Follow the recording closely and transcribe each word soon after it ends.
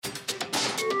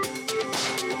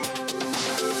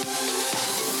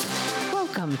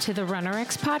to the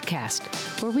RunnerX podcast,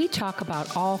 where we talk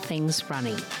about all things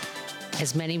running.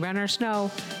 As many runners know,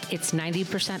 it's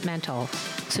 90% mental.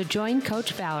 So join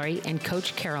Coach Valerie and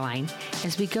Coach Caroline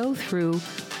as we go through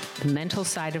the mental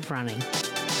side of running.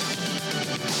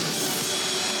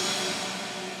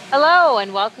 Hello,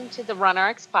 and welcome to the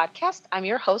RunnerX podcast. I'm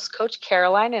your host, Coach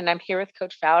Caroline, and I'm here with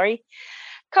Coach Valerie.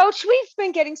 Coach, we've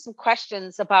been getting some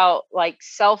questions about like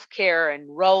self-care and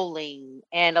rolling.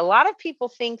 And a lot of people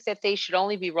think that they should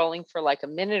only be rolling for like a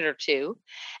minute or two.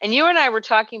 And you and I were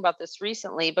talking about this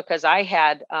recently because I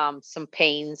had some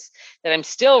pains that I'm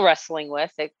still wrestling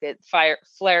with. It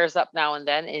flares up now and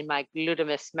then in my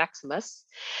gluteus maximus.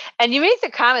 And you made the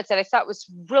comment that I thought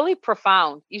was really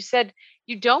profound. You said,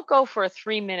 you don't go for a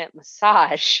 3-minute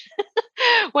massage.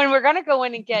 When we're going to go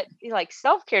in and get like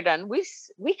self-care done, we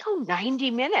go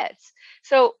 90 minutes.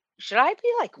 So should I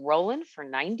be like rolling for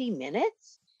 90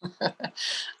 minutes?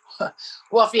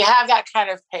 Well, if you have that kind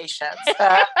of patience,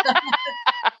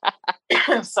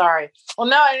 sorry. Well,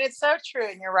 no, and it's so true.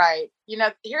 And you're right. You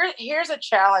know, here's a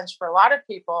challenge for a lot of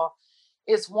people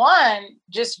is one,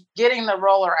 just getting the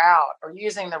roller out or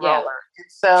using the roller. And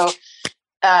so,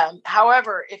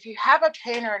 however, if you have a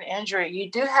pain or an injury, you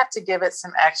do have to give it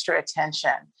some extra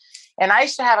attention. And I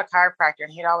used to have a chiropractor,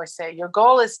 and he'd always say, your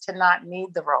goal is to not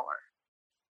need the roller.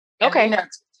 Okay. And,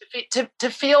 you know, to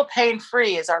feel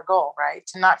pain-free is our goal, right?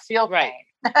 To not feel pain.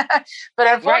 But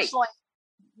unfortunately,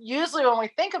 usually when we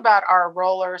think about our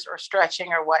rollers or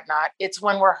stretching or whatnot, it's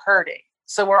when we're hurting.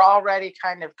 So we're already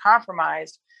kind of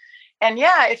compromised. And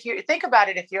yeah, if you think about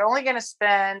it, if you're only going to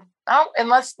spend, and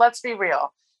let's be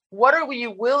real, what are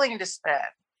you willing to spend?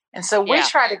 And so we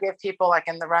try to give people, like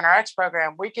in the RunnerX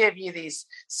program, we give you these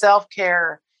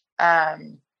self-care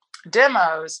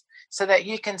demos so that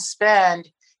you can spend,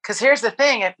 because here's the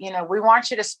thing, we want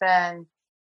you to spend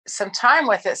some time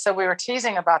with it. So we were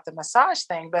teasing about the massage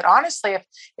thing, but honestly,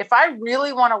 if I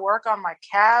really want to work on my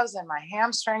calves and my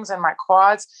hamstrings and my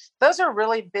quads, those are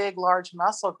really big, large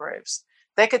muscle groups.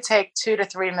 They could take 2 to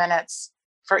 3 minutes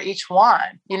for each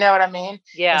one. You know what I mean?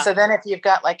 Yeah. And so then if you've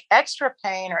got like extra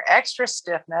pain or extra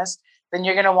stiffness, then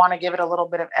you're going to want to give it a little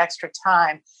bit of extra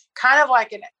time, kind of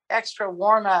like an extra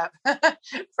warm up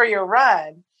for your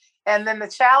run. And then the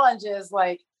challenge is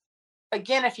like,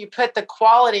 again, if you put the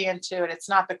quality into it, it's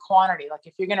not the quantity. Like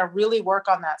if you're going to really work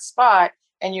on that spot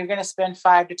and you're going to spend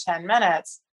 5 to 10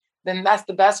 minutes, then that's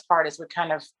the best part is we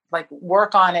kind of like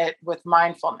work on it with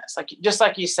mindfulness. Like, just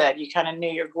like you said, you kind of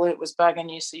knew your glute was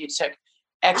bugging you. So you took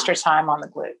extra time on the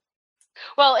glute.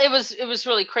 Well, it was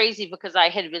really crazy because I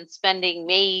had been spending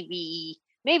maybe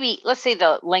let's say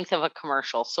the length of a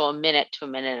commercial, so a minute to a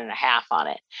minute and a half on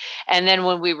it. And then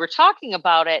when we were talking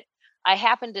about it, I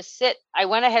happened to I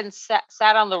went ahead and sat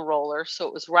on the roller, so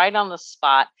it was right on the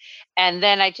spot. And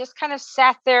then I just kind of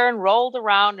sat there and rolled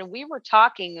around, and we were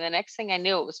talking. The next thing I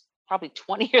knew, it was probably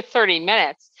 20 or 30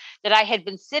 minutes that I had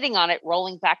been sitting on it,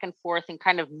 rolling back and forth and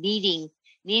kind of kneading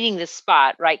the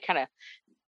spot, right? Kind of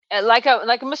like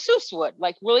a masseuse would,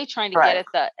 like really trying to get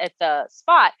at the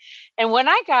spot. And when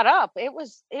I got up, it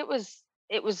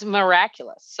was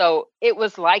miraculous. So it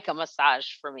was like a massage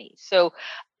for me. So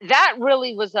that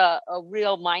really was a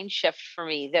real mind shift for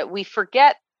me, that we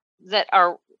forget that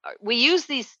we use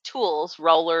these tools,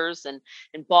 rollers and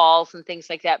balls and things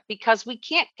like that, because we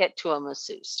can't get to a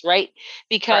masseuse, right?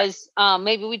 Because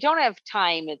maybe we don't have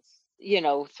time. It's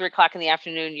 3:00 in the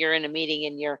afternoon, you're in a meeting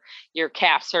and your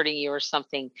calf's hurting you or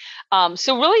something.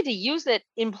 So really to use it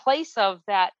in place of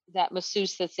that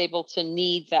masseuse that's able to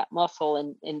knead that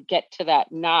muscle and get to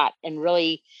that knot and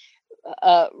really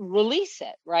release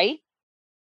it, right?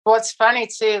 Well, it's funny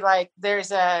too, like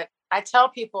I tell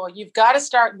people, you've got to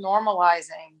start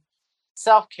normalizing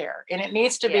self-care, and it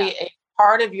needs to be a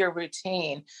part of your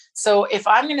routine. So if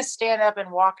I'm going to stand up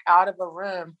and walk out of a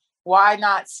room, why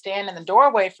not stand in the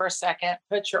doorway for a second,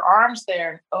 put your arms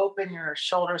there and open your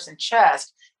shoulders and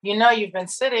chest? You've been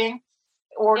sitting,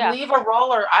 or leave a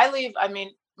roller.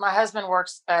 My husband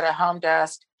works at a home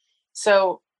desk.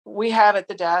 So we have at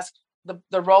the desk,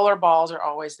 the roller balls are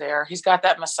always there. He's got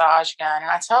that massage gun. And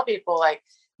I tell people, like,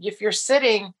 if you're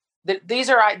sitting, these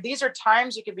are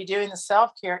times you could be doing the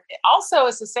self-care. Also,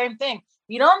 it's the same thing.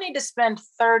 You don't need to spend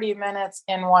 30 minutes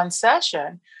in one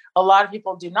session. A lot of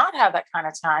people do not have that kind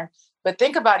of time. But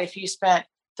think about if you spent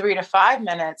 3 to 5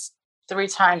 minutes 3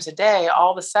 times a day,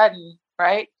 all of a sudden,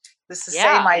 right? This is the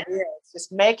same idea. It's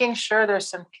just making sure there's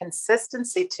some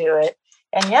consistency to it.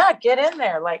 And get in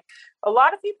there. Like, a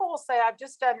lot of people will say, I've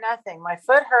just done nothing. My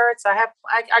foot hurts. I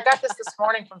got this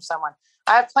morning from someone.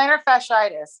 I have plantar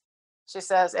fasciitis, she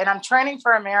says, and I'm training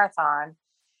for a marathon.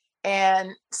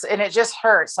 and it just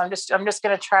hurts. So I'm just going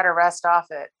to try to rest off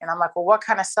it. And I'm like, well, what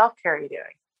kind of self-care are you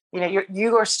doing?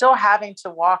 You are still having to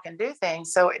walk and do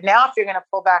things. So now if you're going to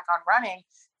pull back on running,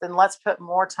 then let's put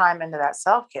more time into that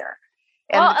self-care.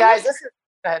 And Well, guys, this is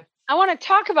good. I want to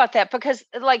talk about that because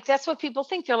like, that's what people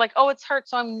think. They're like, oh, it's hurt,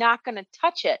 so I'm not going to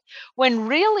touch it. When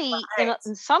really, Right.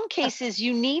 in some cases,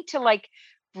 you need to like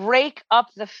break up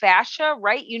the fascia,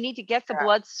 right? You need to get the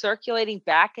blood circulating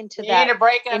back into You that. need to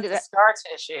break up into the that scar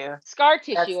tissue. scar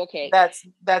tissue. Okay.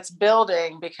 That's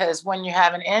building, because when you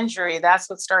have an injury, that's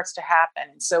what starts to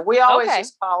happen. So we always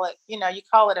just call it, you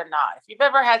call it a knot. If you've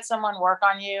ever had someone work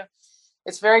on you,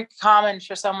 it's very common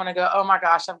for someone to go, oh my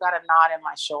gosh, I've got a knot in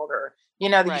my shoulder.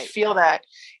 That you feel that.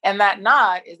 And that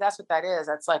knot that's what that is.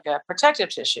 That's like a protective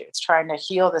tissue. It's trying to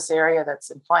heal this area that's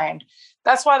inflamed.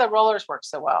 That's why the rollers work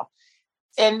so well.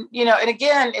 And, and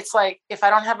again, it's like, if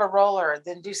I don't have a roller,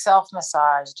 then do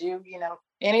self-massage, do,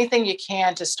 anything you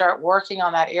can to start working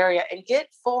on that area and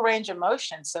get full range of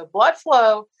motion. So blood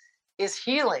flow is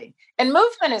healing and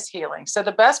movement is healing. So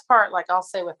the best part, like I'll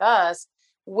say with us,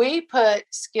 we put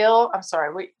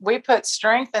we put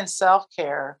strength and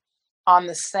self-care on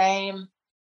the same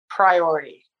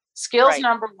priority. Skills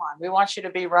number one. We want you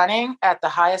to be running at the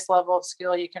highest level of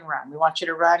skill you can run. We want you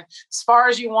to run as far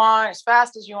as you want, as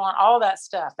fast as you want, all that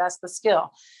stuff. That's the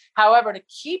skill. However, to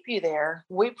keep you there,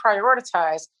 we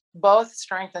prioritize both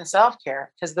strength and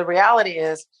self-care, because the reality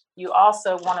is you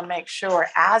also want to make sure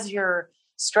as you're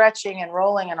stretching and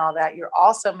rolling and all that, you're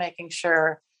also making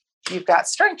sure you've got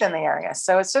strength in the area.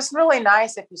 So it's just really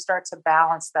nice if you start to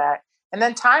balance that. And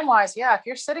then time-wise, if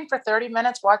you're sitting for 30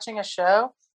 minutes watching a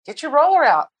show, get your roller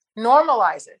out.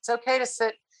 Normalize it. It's okay to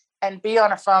sit and be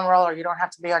on a foam roller. You don't have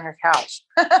to be on your couch.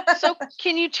 So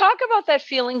can you talk about that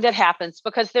feeling that happens?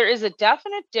 Because there is a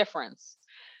definite difference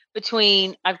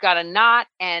between I've got a knot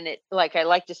and it, like I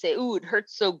like to say, ooh, it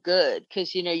hurts so good.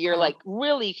 Because, you're like,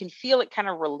 really, you can feel it kind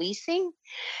of releasing.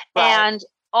 Right. And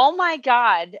oh my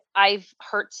God, I've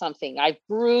hurt something. I've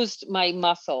bruised my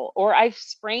muscle, or I've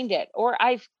sprained it, or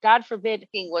God forbid,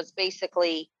 was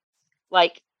basically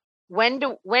like, when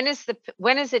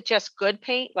is it just good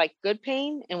pain, like good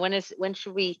pain? And when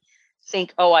should we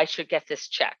think, oh, I should get this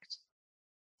checked?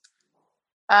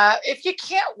 If you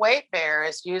can't weight bear,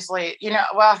 is usually,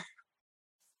 well,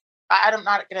 I'm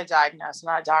not going to diagnose. I'm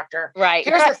not a doctor. Right.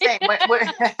 Here's the thing.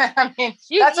 I mean,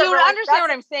 you understand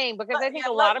what I'm saying, because I think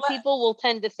a lot of people will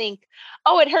tend to think,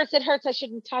 oh, it hurts. I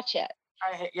shouldn't touch it.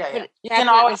 Yeah. You can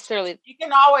always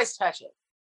touch it.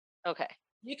 Okay.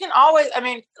 You can always,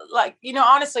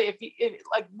 honestly, if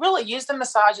like really use the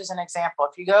massage as an example.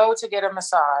 If you go to get a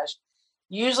massage,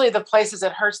 usually the places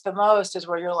it hurts the most is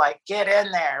where you're like, get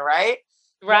in there, right?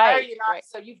 Right. Right.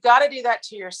 So you've got to do that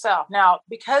to yourself. Now,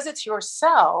 because it's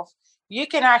yourself, you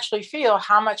can actually feel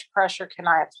how much pressure can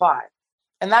I apply.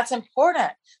 And that's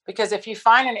important, because if you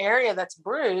find an area that's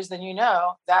bruised, then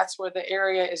that's where the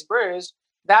area is bruised.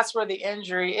 That's where the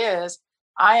injury is.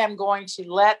 I am going to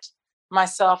let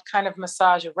myself kind of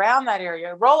massage around that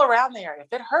area, roll around the area.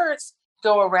 If it hurts,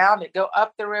 go around it, go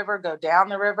up the river, go down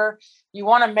the river. You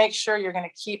want to make sure you're going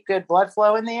to keep good blood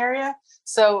flow in the area.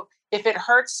 So if it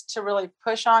hurts to really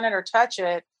push on it or touch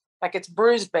it, like it's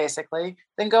bruised basically,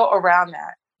 then go around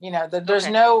that. There's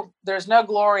no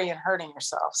glory in hurting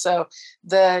yourself. So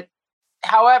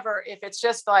however, if it's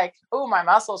just like, oh, my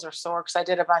muscles are sore because I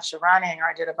did a bunch of running or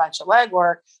I did a bunch of leg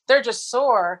work, they're just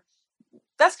sore.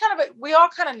 That's kind of we all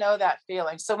kind of know that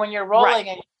feeling. So when you're rolling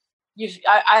and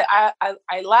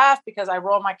I laugh because I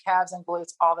roll my calves and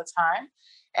glutes all the time,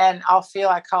 and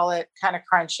I call it kind of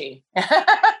crunchy. Yeah.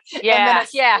 And then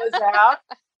it goes out,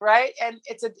 right? And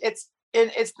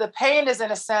it's the pain is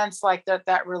in a sense like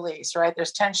that release, right?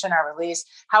 There's tension or release.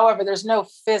 However, there's no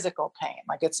physical pain.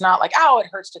 Like it's not like, oh, it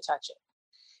hurts to touch it.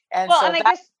 And I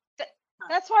guess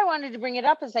that's why I wanted to bring it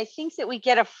up, is I think that we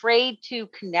get afraid to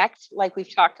connect, like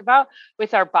we've talked about,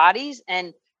 with our bodies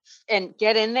and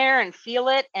get in there and feel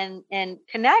it and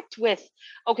connect with,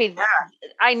 okay,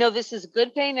 I know this is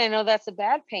good pain. I know that's a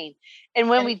bad pain. And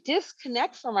when we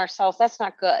disconnect from ourselves, that's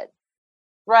not good.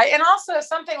 Right. And also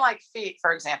something like feet,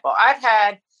 for example, I've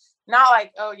had, not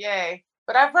like, oh, yay,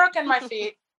 but I've broken my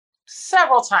feet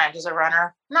several times as a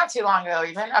runner, not too long ago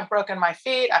even. I've broken my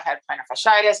feet. I've had plantar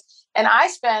fasciitis, and I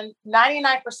spend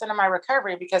 99% of my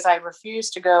recovery, because I refuse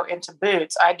to go into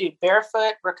boots. I do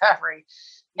barefoot recovery,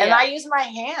 and I use my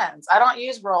hands. I don't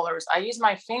use rollers. I use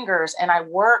my fingers, and I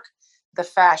work the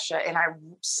fascia, and I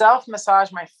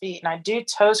self-massage my feet, and I do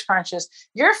toes crunches.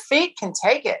 Your feet can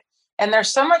take it, and they're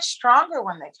so much stronger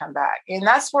when they come back. And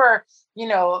that's where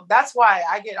that's why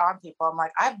I get on people. I'm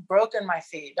like, I've broken my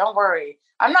feet. Don't worry.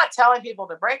 I'm not telling people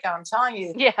to break them. I'm telling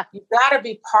you, you've got to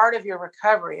be part of your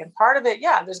recovery. And part of it,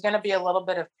 there's going to be a little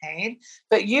bit of pain,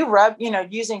 but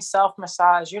using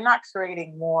self-massage, you're not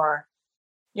creating more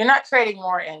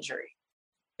injury.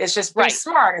 It's just be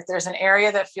smart. If there's an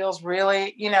area that feels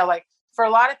really, like for a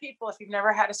lot of people, if you've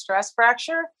never had a stress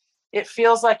fracture, it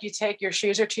feels like you take your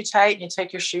shoes are too tight and you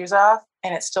take your shoes off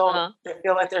and it's still, they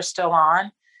feel like they're still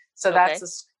on. So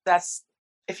that's,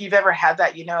 if you've ever had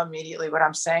that, immediately what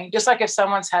I'm saying. Just like if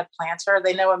someone's had plantar,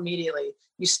 they know immediately.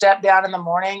 You step down in the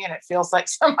morning and it feels like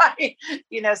somebody,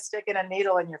 sticking a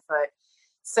needle in your foot.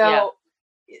 So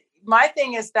my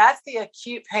thing is that's the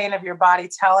acute pain of your body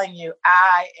telling you,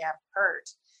 I am hurt.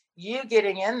 You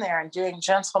getting in there and doing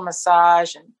gentle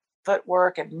massage and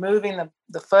footwork and moving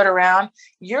the foot around,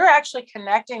 you're actually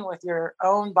connecting with your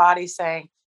own body saying,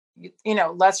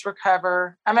 let's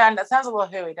recover. I mean, that sounds a little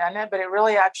hooey, doesn't it? But it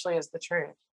really actually is the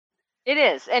truth. It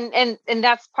is. And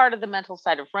that's part of the mental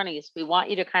side of running is we want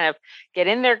you to kind of get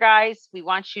in there, guys. We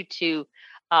want you to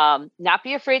not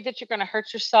be afraid that you're going to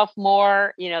hurt yourself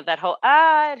more, that whole,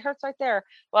 it hurts right there.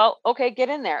 Well, okay, get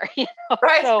in there,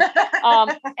 Right. So,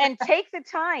 and take the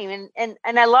time. And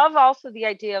I love also the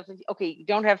idea of, okay, you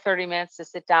don't have 30 minutes to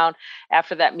sit down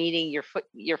after that meeting,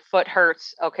 your foot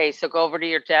hurts. Okay. So go over to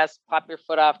your desk, pop your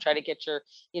foot off, try to get your,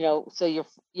 so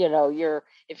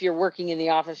if you're working in the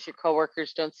office, your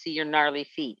coworkers don't see your gnarly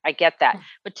feet. I get that,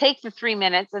 but take the 3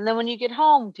 minutes. And then when you get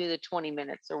home, do the 20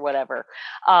 minutes or whatever.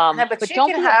 But don't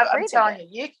be afraid. I'm telling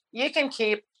you, you can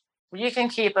keep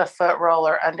a foot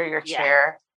roller under your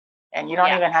chair and you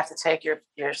don't even have to take your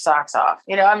socks off.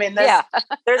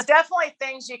 There's definitely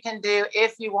things you can do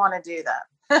if you want to do them.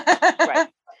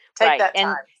 Take that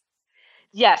time.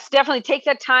 Yes, definitely take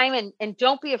that time and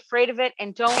don't be afraid of it.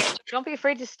 And don't be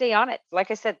afraid to stay on it. Like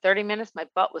I said, 30 minutes, my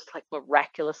butt was like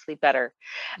miraculously better.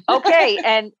 Okay.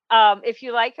 And if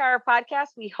you like our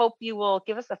podcast, we hope you will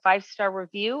give us a 5-star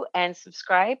review and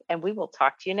subscribe, and we will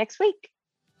talk to you next week.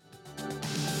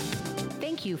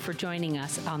 Thank you for joining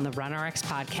us on the RunRx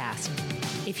podcast.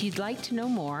 If you'd like to know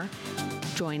more,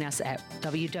 join us at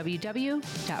www.runrx.fit.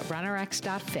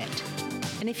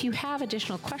 And if you have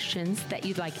additional questions that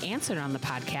you'd like answered on the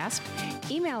podcast,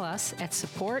 email us at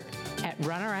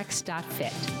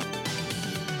support@runrx.fit.